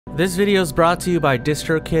This video is brought to you by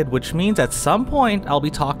DistroKid, which means at some point I'll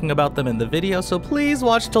be talking about them in the video, so please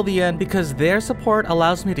watch till the end because their support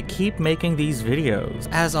allows me to keep making these videos.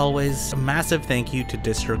 As always, a massive thank you to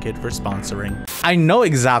DistroKid for sponsoring. I know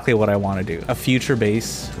exactly what I want to do. A future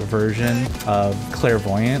bass version of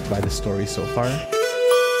Clairvoyant by the story so far.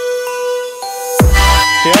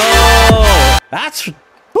 Yo! That's... Woo!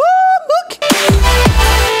 Look!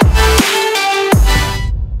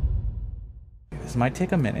 This might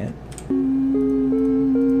take a minute.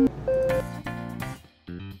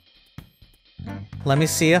 Let me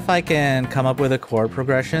see if I can come up with a chord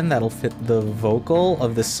progression that'll fit the vocal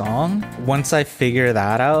of the song. Once I figure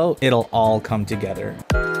that out, it'll all come together.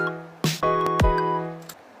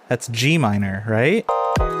 That's G minor, right?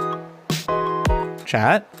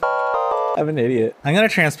 Chat? I'm an idiot. I'm gonna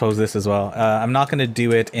transpose this as well. I'm not gonna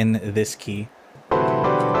do it in this key.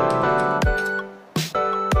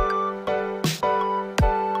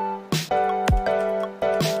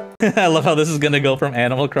 I love how this is gonna go from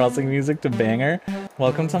Animal Crossing music to banger.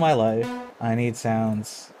 Welcome to my life. I need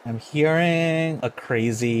sounds. I'm hearing a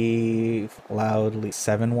crazy, loudly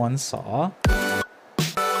 7/1 saw.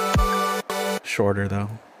 Shorter though.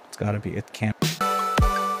 It's gotta be. It can't.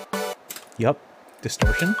 Yup.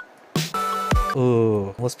 Distortion.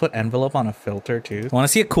 Ooh, let's put envelope on a filter too. Want to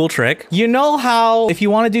see a cool trick? You know how if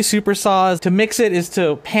you want to do super saws, to mix it is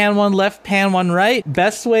to pan one left, pan one right?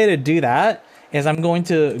 Best way to do that is I'm going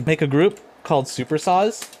to make a group called Super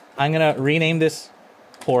Saws. I'm gonna rename this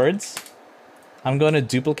chords. I'm going to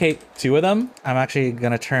duplicate 2 of them. I'm actually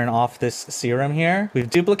gonna turn off this serum here. We've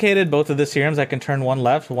duplicated both of the serums. I can turn one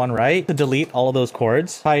left, one right to delete all of those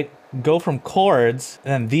chords. If I go from chords,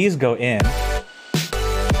 then these go in.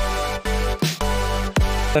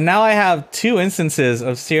 So now I have 2 instances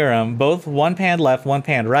of serum, both one panned left, one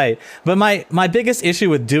panned right. But my biggest issue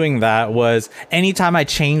with doing that was anytime I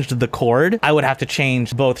changed the chord, I would have to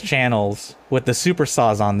change both channels with the super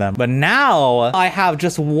saws on them. But now I have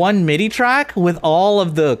just one MIDI track with all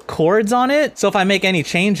of the chords on it. So if I make any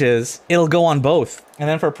changes, it'll go on both. And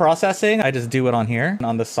then for processing, I just do it on here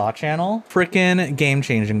on the saw channel. Freaking game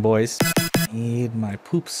changing, boys. Need my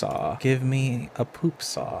poop saw. Give me a poop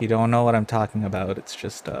saw. You don't know what I'm talking about. It's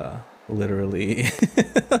just literally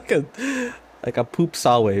like a poop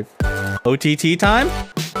saw wave. OTT time.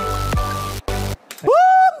 Woo,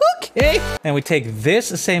 okay. And we take this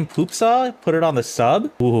same poop saw, put it on the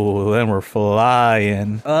sub. Ooh, then we're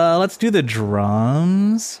flying. Let's do the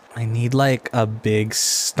drums. I need like a big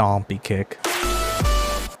stompy kick.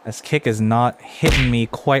 This kick is not hitting me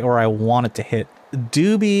quite where I want it to hit.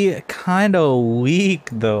 Doobie kind of weak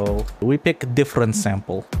though. We pick a different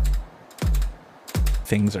sample.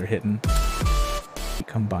 Things are hitting. We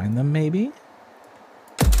combine them maybe.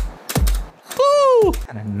 Woo!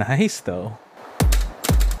 Kind of nice though.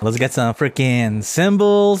 Let's get some freaking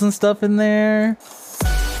cymbals and stuff in there.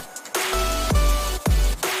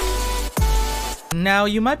 Now,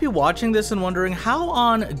 you might be watching this and wondering, how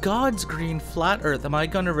on God's green flat earth am I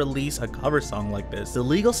gonna release a cover song like this? The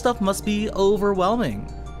legal stuff must be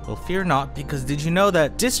overwhelming. Well, fear not, because did you know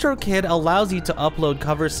that DistroKid allows you to upload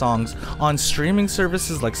cover songs on streaming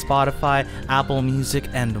services like Spotify, Apple Music,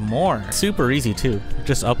 and more. Super easy too.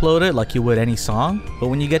 Just upload it like you would any song. But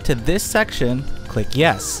when you get to this section, click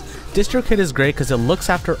yes. DistroKid is great because it looks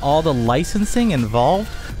after all the licensing involved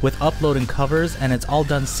with uploading covers, and it's all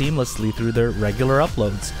done seamlessly through their regular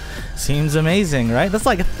uploads. Seems amazing, right? That's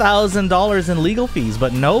like $1,000 in legal fees,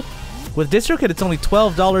 but nope. With DistroKid, it's only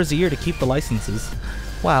 $12 a year to keep the licenses.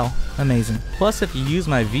 Wow, amazing. Plus, if you use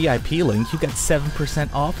my VIP link, you get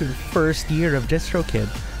 7% off your first year of DistroKid.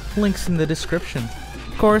 Links in the description.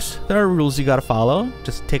 Of course, there are rules you gotta follow.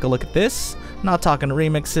 Just take a look at this. I'm not talking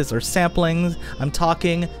remixes or samplings, I'm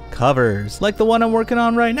talking covers, like the one I'm working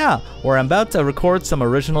on right now, where I'm about to record some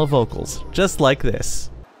original vocals, just like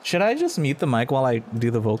this. Should I just mute the mic while I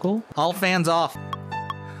do the vocal? All fans off.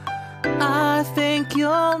 I think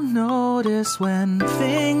you'll notice when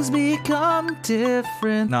things become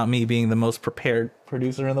different. Not me being the most prepared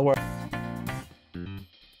producer in the world.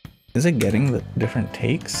 Is it getting the different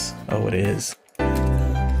takes? Oh, it is.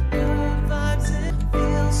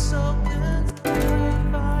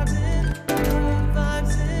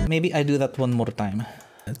 Maybe I do that one more time.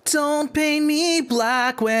 Don't paint me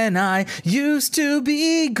black when I used to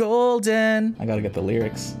be golden. I gotta get the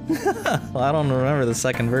lyrics. Well, I don't remember the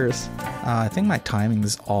second verse. I think my timing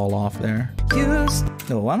is all off there.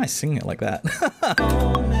 No, why am I singing it like that?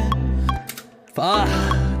 Fuck.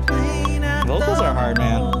 Vocals are hard,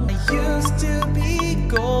 man. I used to be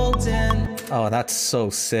golden. Oh, that's so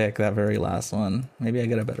sick, that very last one. Maybe I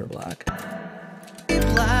get a better black.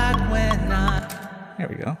 Black when I Here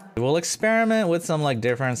we go. We'll experiment with some like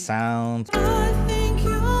different sounds.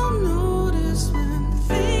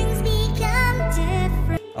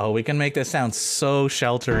 Oh, we can make this sound so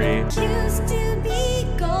sheltery. Used to be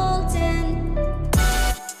golden.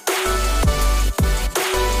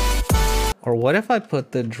 Or what if I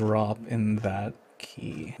put the drop in that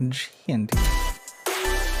key? G and D.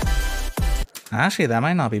 Actually, that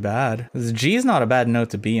might not be bad. Because G is not a bad note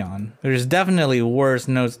to be on. There's definitely worse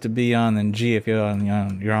notes to be on than G if you're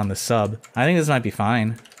on the sub. I think this might be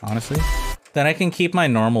fine, honestly. Then I can keep my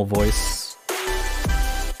normal voice.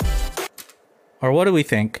 Or what do we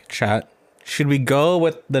think, chat? Should we go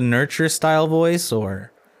with the nurture style voice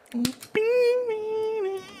or?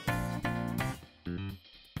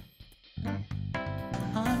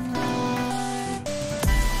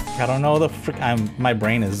 I don't know the frick. My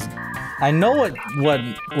brain is. I know what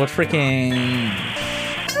freaking.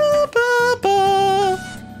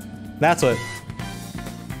 That's what.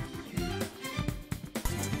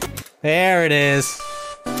 There it is.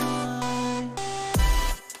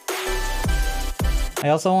 I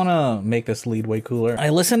also want to make this lead way cooler. I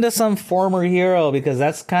listened to some Former Hero because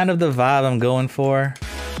that's kind of the vibe I'm going for.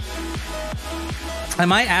 I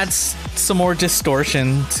might add some more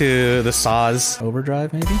distortion to the saws.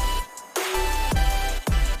 Overdrive, maybe?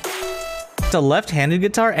 It's a left-handed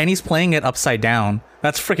guitar and he's playing it upside down.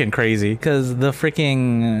 That's freaking crazy because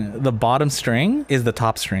the bottom string is the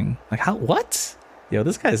top string. Like how, what? Yo,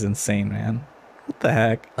 this guy's insane, man. What the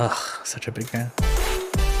heck? Ugh, such a big fan.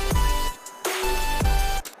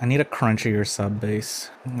 I need a crunchier sub bass.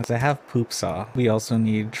 Because I have poop saw. We also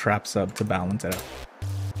need trap sub to balance it out.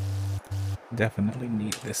 Definitely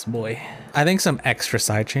need this boy. I think some extra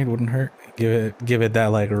sidechain wouldn't hurt. Give it that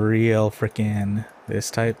like real freaking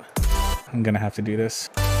this type. I'm gonna have to do this.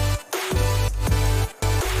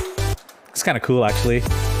 It's kind of cool actually.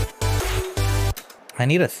 I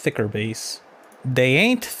need a thicker bass. They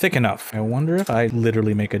ain't thick enough. I wonder if I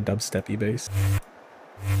literally make a dubsteppy bass.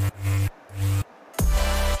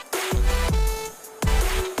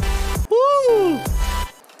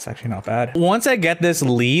 It's actually not bad. Once I get this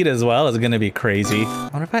lead as well, it's gonna be crazy. I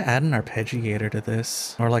wonder if I add an arpeggiator to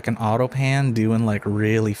this or like an auto pan doing like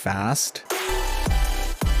really fast.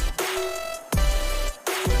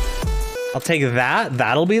 I'll take that.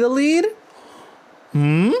 That'll be the lead.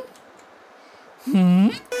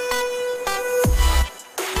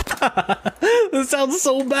 This sounds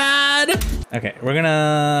so bad. Okay, we're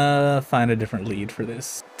gonna find a different lead for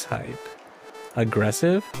this type.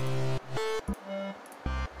 Aggressive.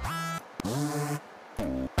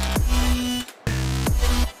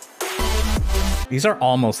 These are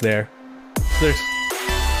almost there. There's...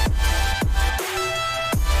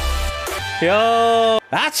 Yo!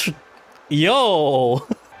 That's... Yo!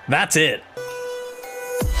 That's it.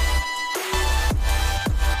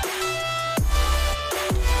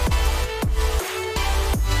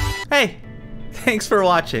 Hey! Thanks for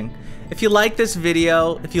watching. If you like this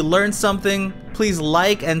video, if you learned something, please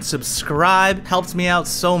like and subscribe. Helps me out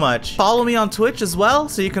so much. Follow me on Twitch as well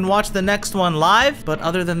so you can watch the next one live. But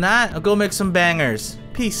other than that, I'll go make some bangers.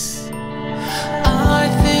 Peace. I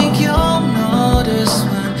think you'll notice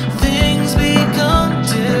when things become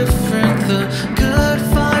different. The good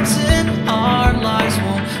vibes in our lives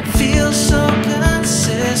won't feel so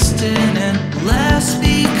consistent, and less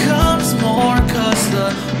becomes more 'cause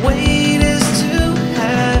the weight is too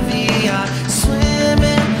heavy. I swim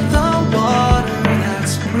in the water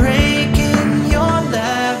that's breaking your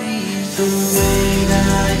levee. The way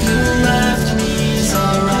that you left me's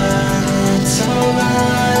alright, it's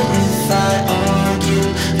alright. If I argue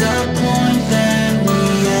the point, then we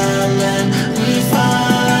yell and we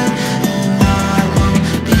fight, and I won't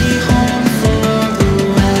be home for the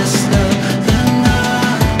rest of the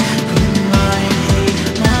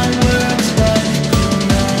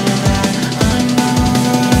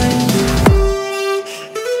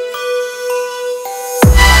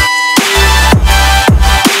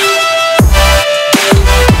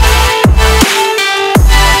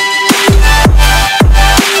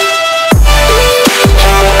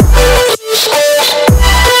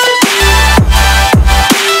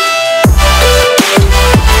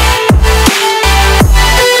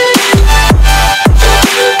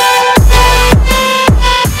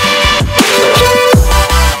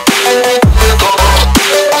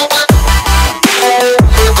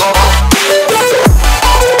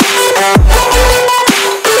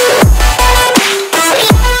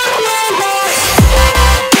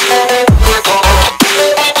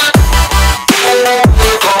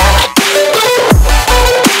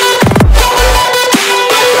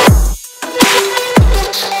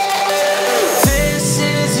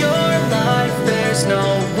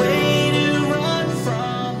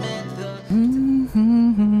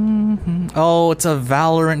Oh, it's a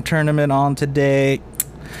Valorant tournament on today.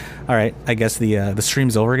 All right, I guess the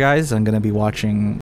stream's over, guys. I'm gonna be watching